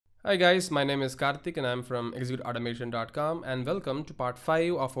Hi guys, my name is Karthik and I'm from executeautomation.com and welcome to part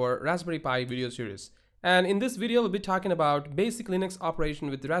 5 of our Raspberry Pi video series. And in this video, we'll be talking about basic Linux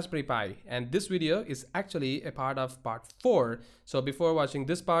operation with Raspberry Pi. And this video is actually a part of part 4. So before watching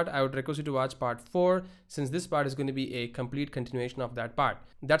this part, I would request you to watch part 4 since this part is going to be a complete continuation of that part.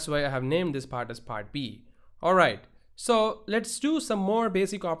 That's why I have named this part as part B. Alright, so let's do some more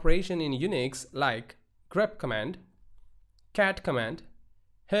basic operation in Unix like grep command, cat command,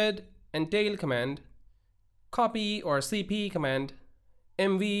 head and tail command, copy or cp command,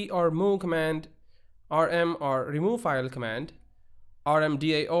 mv or move command, rm or remove file command,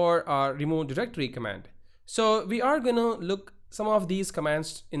 rmdir or remove directory command. So we are going to look some of these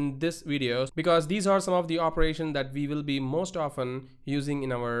commands in this video because these are some of the operations that we will be most often using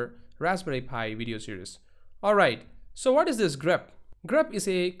in our Raspberry Pi video series. Alright, so what is this grep? Grep is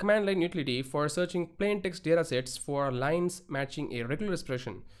a command line utility for searching plain text datasets for lines matching a regular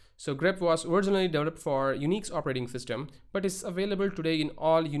expression. So grep was originally developed for Unix operating system, but is available today in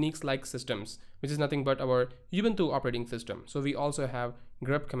all Unix-like systems, which is nothing but our Ubuntu operating system. So we also have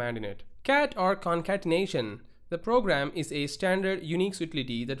grep command in it. Cat or concatenation. The program is a standard Unix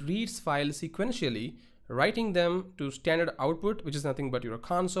utility that reads files sequentially, writing them to standard output, which is nothing but your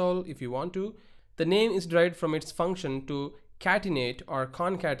console if you want to. The name is derived from its function to catenate or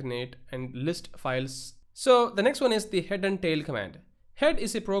concatenate and list files. So the next one is the head and tail command. Head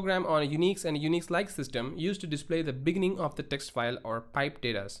is a program on a Unix and Unix-like system used to display the beginning of the text file or pipe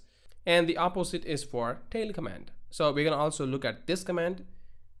data. And the opposite is for tail command. So we're going to also look at this command.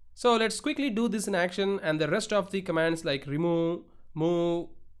 So let's quickly do this in action, and the rest of the commands like remove, move,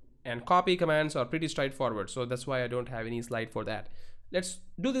 and copy commands are pretty straightforward. So that's why I don't have any slide for that. Let's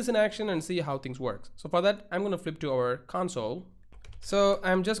do this in action and see how things work. So for that, I'm going to flip to our console. So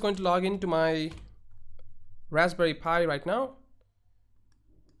I'm just going to log into my Raspberry Pi right now.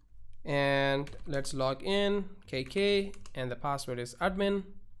 And let's log in, KK, and the password is admin.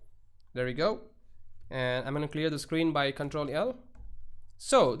 There we go. And I'm going to clear the screen by Control L.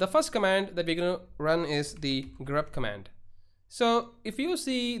 So the first command that we're going to run is the grep command. So if you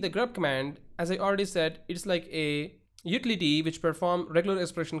see the grep command, as I already said, it's like a utility which perform regular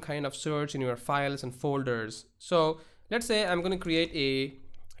expression kind of search in your files and folders. So let's say I'm going to create a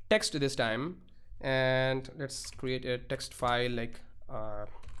text this time, and let's create a text file like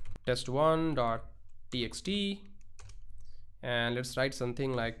test1.txt, and let's write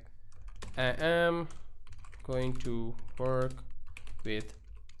something like I am going to work with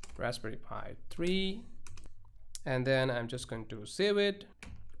Raspberry Pi 3, and then I'm just going to save it,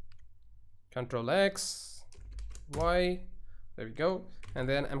 Control X, Y, there we go. And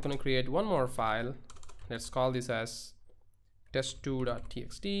then I'm going to create one more file. Let's call this as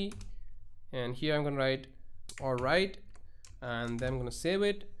test2.txt, and here I'm going to write alright, and then I'm going to save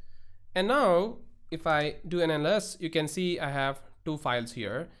it. And now if I do an ls, you can see I have two files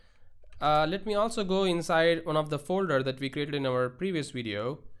here. Let me also go inside one of the folder that we created in our previous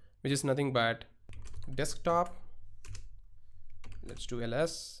video, which is nothing but desktop. Let's do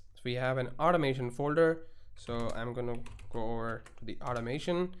ls. So we have an automation folder. So I'm going to go over to the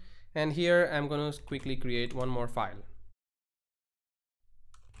automation, and here I'm going to quickly create one more file.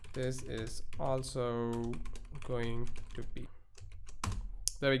 This is also going to be,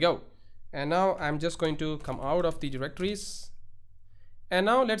 there we go. And now I'm just going to come out of the directories, and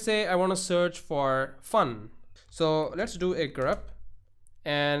now let's say I want to search for fun. So let's do a grep,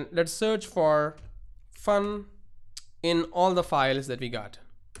 and let's search for fun in all the files that we got.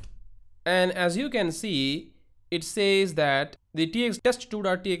 And as you can see, it says that the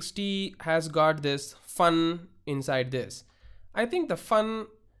test2.txt has got this fun inside this. I think the fun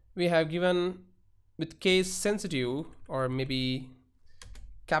we have given with case sensitive or maybe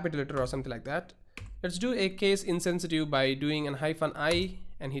capital letter or something like that. Let's do a case insensitive by doing an -i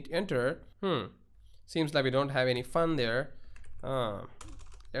and hit enter. Seems like we don't have any fun there.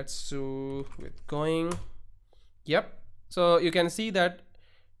 Let's do with going. Yep. So you can see that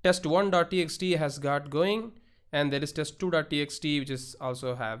test1.txt has got going, and there is test2.txt which is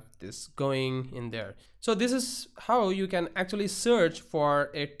also have this going in there. So this is how you can actually search for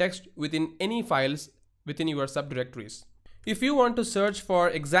a text within any files within your subdirectories. If you want to search for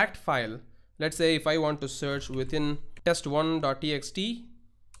exact file, let's say if I want to search within test1.txt,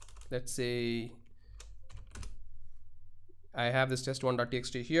 let's say I have this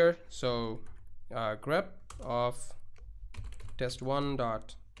test1.txt here. So grep of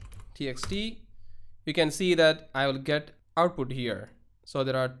test1.txt, you can see that I will get output here. So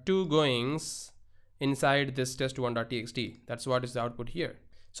there are two goings inside this test1.txt. That's what is the output here.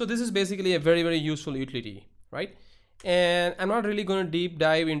 So this is basically a very useful utility, right? And I'm not really going to deep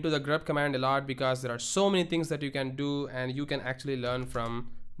dive into the grep command a lot because there are so many things that you can do, and you can actually learn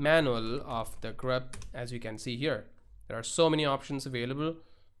from manual of the grep. As you can see here, there are so many options available,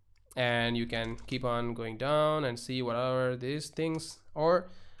 and you can keep on going down and see what are these things. Or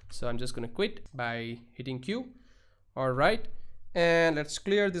so I'm just going to quit by hitting Q. All right, and let's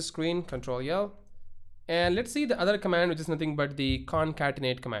clear this screen, Control L. And let's see the other command, which is nothing but the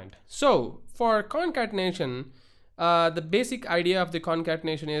concatenate command. So for concatenation, the basic idea of the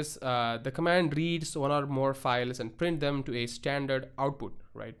concatenation is the command reads one or more files and print them to a standard output,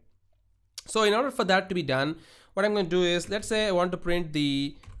 right? So in order for that to be done, what I'm going to do is, let's say I want to print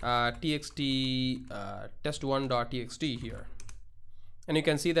the txt test1.txt here, and you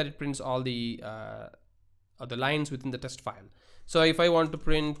can see that it prints all the lines within the test file. So if I want to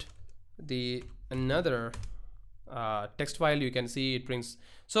print the another text file, you can see it prints.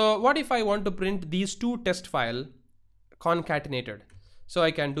 So what if I want to print these two test file concatenated? So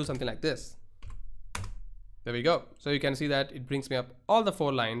I can do something like this. There we go. So you can see that it brings me up all the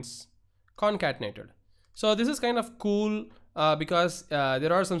 4 lines concatenated. So this is kind of cool because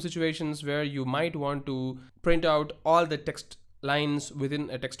there are some situations where you might want to print out all the text lines within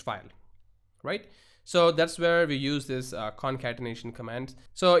a text file, right? So that's where we use this concatenation command.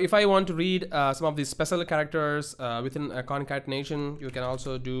 So if I want to read some of these special characters within a concatenation, you can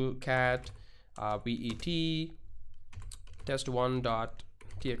also do cat vet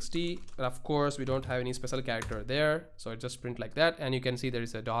test1.txt. And of course, we don't have any special character there, so it just print like that. And you can see there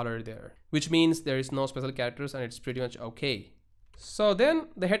is a $, there, which means there is no special characters, and it's pretty much okay. So then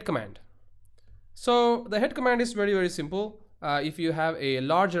the head command. So the head command is very, very simple. If you have a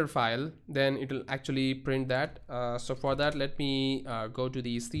larger file, then it will actually print that. So for that, let me go to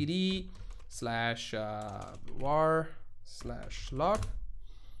the cd/var/log,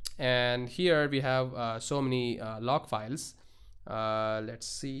 and here we have so many log files. Let's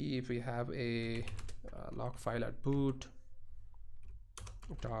see if we have a log file at boot.log.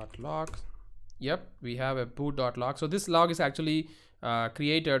 Yep, we have a boot.log. So this log is actually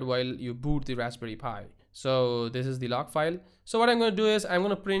created while you boot the Raspberry Pi. So this is the log file. So what I'm going to do is I'm going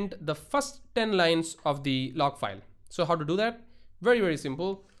to print the first 10 lines of the log file. So how to do that? Very, very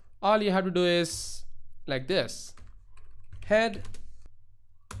simple. All you have to do is like this, head.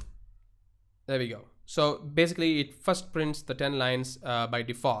 There we go. So basically it first prints the 10 lines by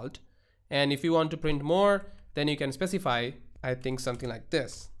default. And if you want to print more, then you can specify, I think, something like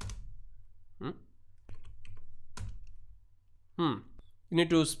this. You need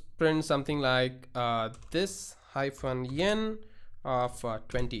to print something like this -n of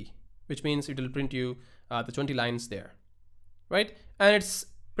 20, which means it will print you the 20 lines there, right? And it's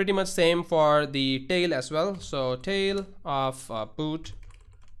pretty much same for the tail as well. So tail of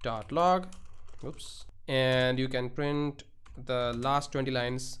boot.log, oops, and you can print the last 20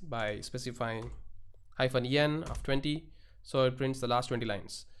 lines by specifying -n of 20. So it prints the last 20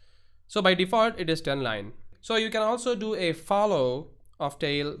 lines. So by default it is 10 line. So you can also do a follow of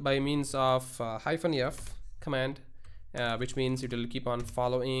tail by means of -f command, which means it will keep on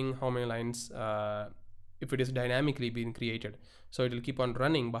following how many lines if it is dynamically being created. So it will keep on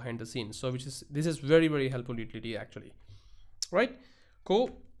running behind the scenes. So this is very, very helpful utility actually, right?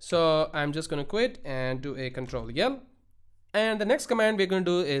 Cool. So I'm just going to quit and do a Control L. And the next command we're going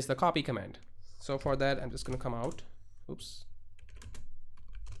to do is the copy command. So for that, I'm just going to come out. Oops.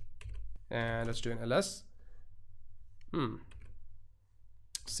 And let's do an ls.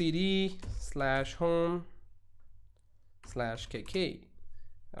 cd/home/kk.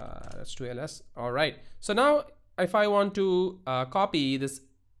 Let's do ls. All right. So now if I want to copy this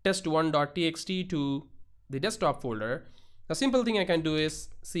test1.txt to the desktop folder, the simple thing I can do is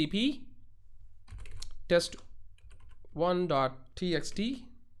cp test1.txt,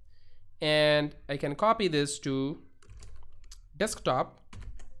 and I can copy this to desktop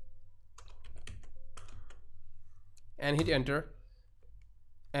and hit enter.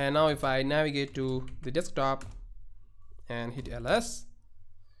 And now if I navigate to the desktop and hit ls,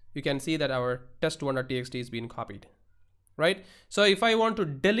 you can see that our test1.txt is being copied, right? So if I want to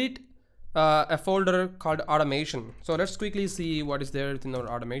delete a folder called automation, so let's quickly see what is there within our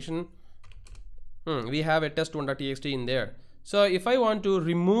automation. We have a test1.txt in there. So if I want to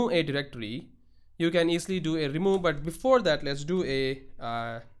remove a directory, you can easily do a remove, but before that, let's do a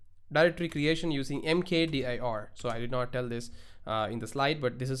directory creation using mkdir. So I did not tell this in the slide,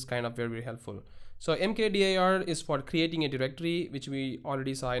 but this is kind of very, very helpful. So mkdir is for creating a directory, which we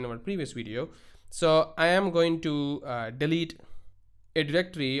already saw in our previous video. So I am going to delete a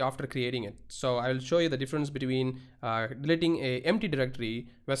directory after creating it. So I will show you the difference between deleting a empty directory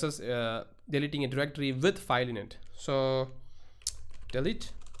versus deleting a directory with file in it. So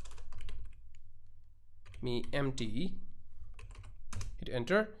delete me empty, hit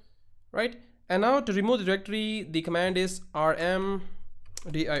enter, right? And now to remove the directory, the command is rmdir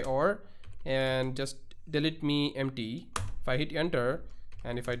and just delete me empty. If I hit enter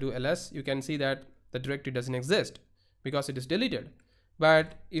and if I do ls, you can see that the directory doesn't exist because it is deleted.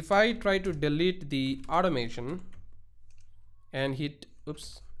 But if I try to delete the automation and hit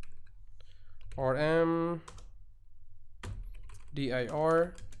rmdir,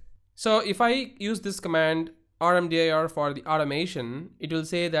 so if I use this command rmdir for the automation, it will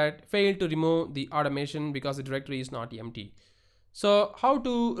say that failed to remove the automation because the directory is not empty. So how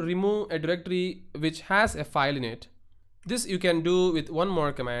to remove a directory which has a file in it? This you can do with one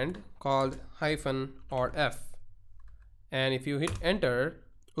more command called -rf. And if you hit enter,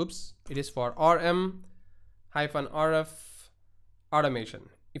 it is for rm-rf automation.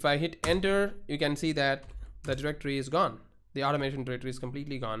 If I hit enter, you can see that the directory is gone. The automation directory is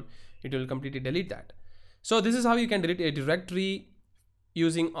completely gone. It will completely delete that. So this is how you can delete a directory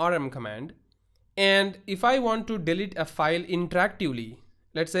using rm command. And if I want to delete a file interactively,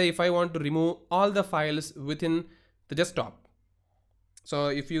 let's say if I want to remove all the files within the desktop. So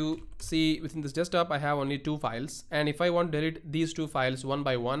if you see within this desktop, I have only 2 files. And if I want to delete these 2 files one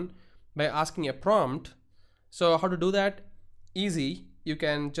by one by asking a prompt. So how to do that? Easy. You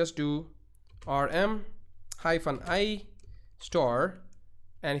can just do rm-i store.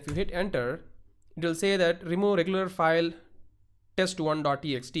 And if you hit enter, it will say that remove regular file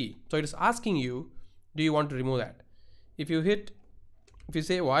test1.txt. So it is asking you, do you want to remove that? If you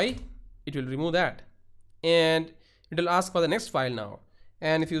say why, it will remove that. And it will ask for the next file now.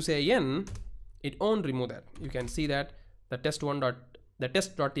 And if you say n, it won't remove that. You can see that the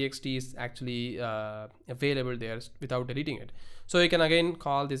test.txt is actually available there without deleting it. So you can again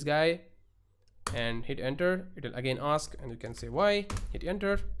call this guy and hit enter. It will again ask and you can say why, hit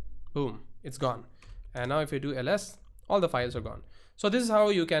enter, boom, it's gone. And now if you do ls, all the files are gone. So this is how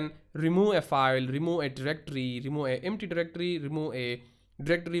you can remove a file, remove a directory, remove an empty directory, remove a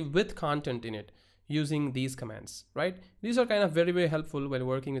directory with content in it using these commands, right? These are kind of very, very helpful when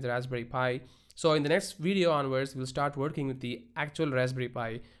working with Raspberry Pi. So in the next video onwards, we'll start working with the actual Raspberry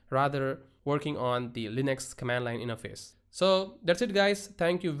Pi, rather working on the Linux command line interface. So that's it guys.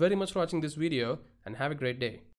 Thank you very much for watching this video and have a great day.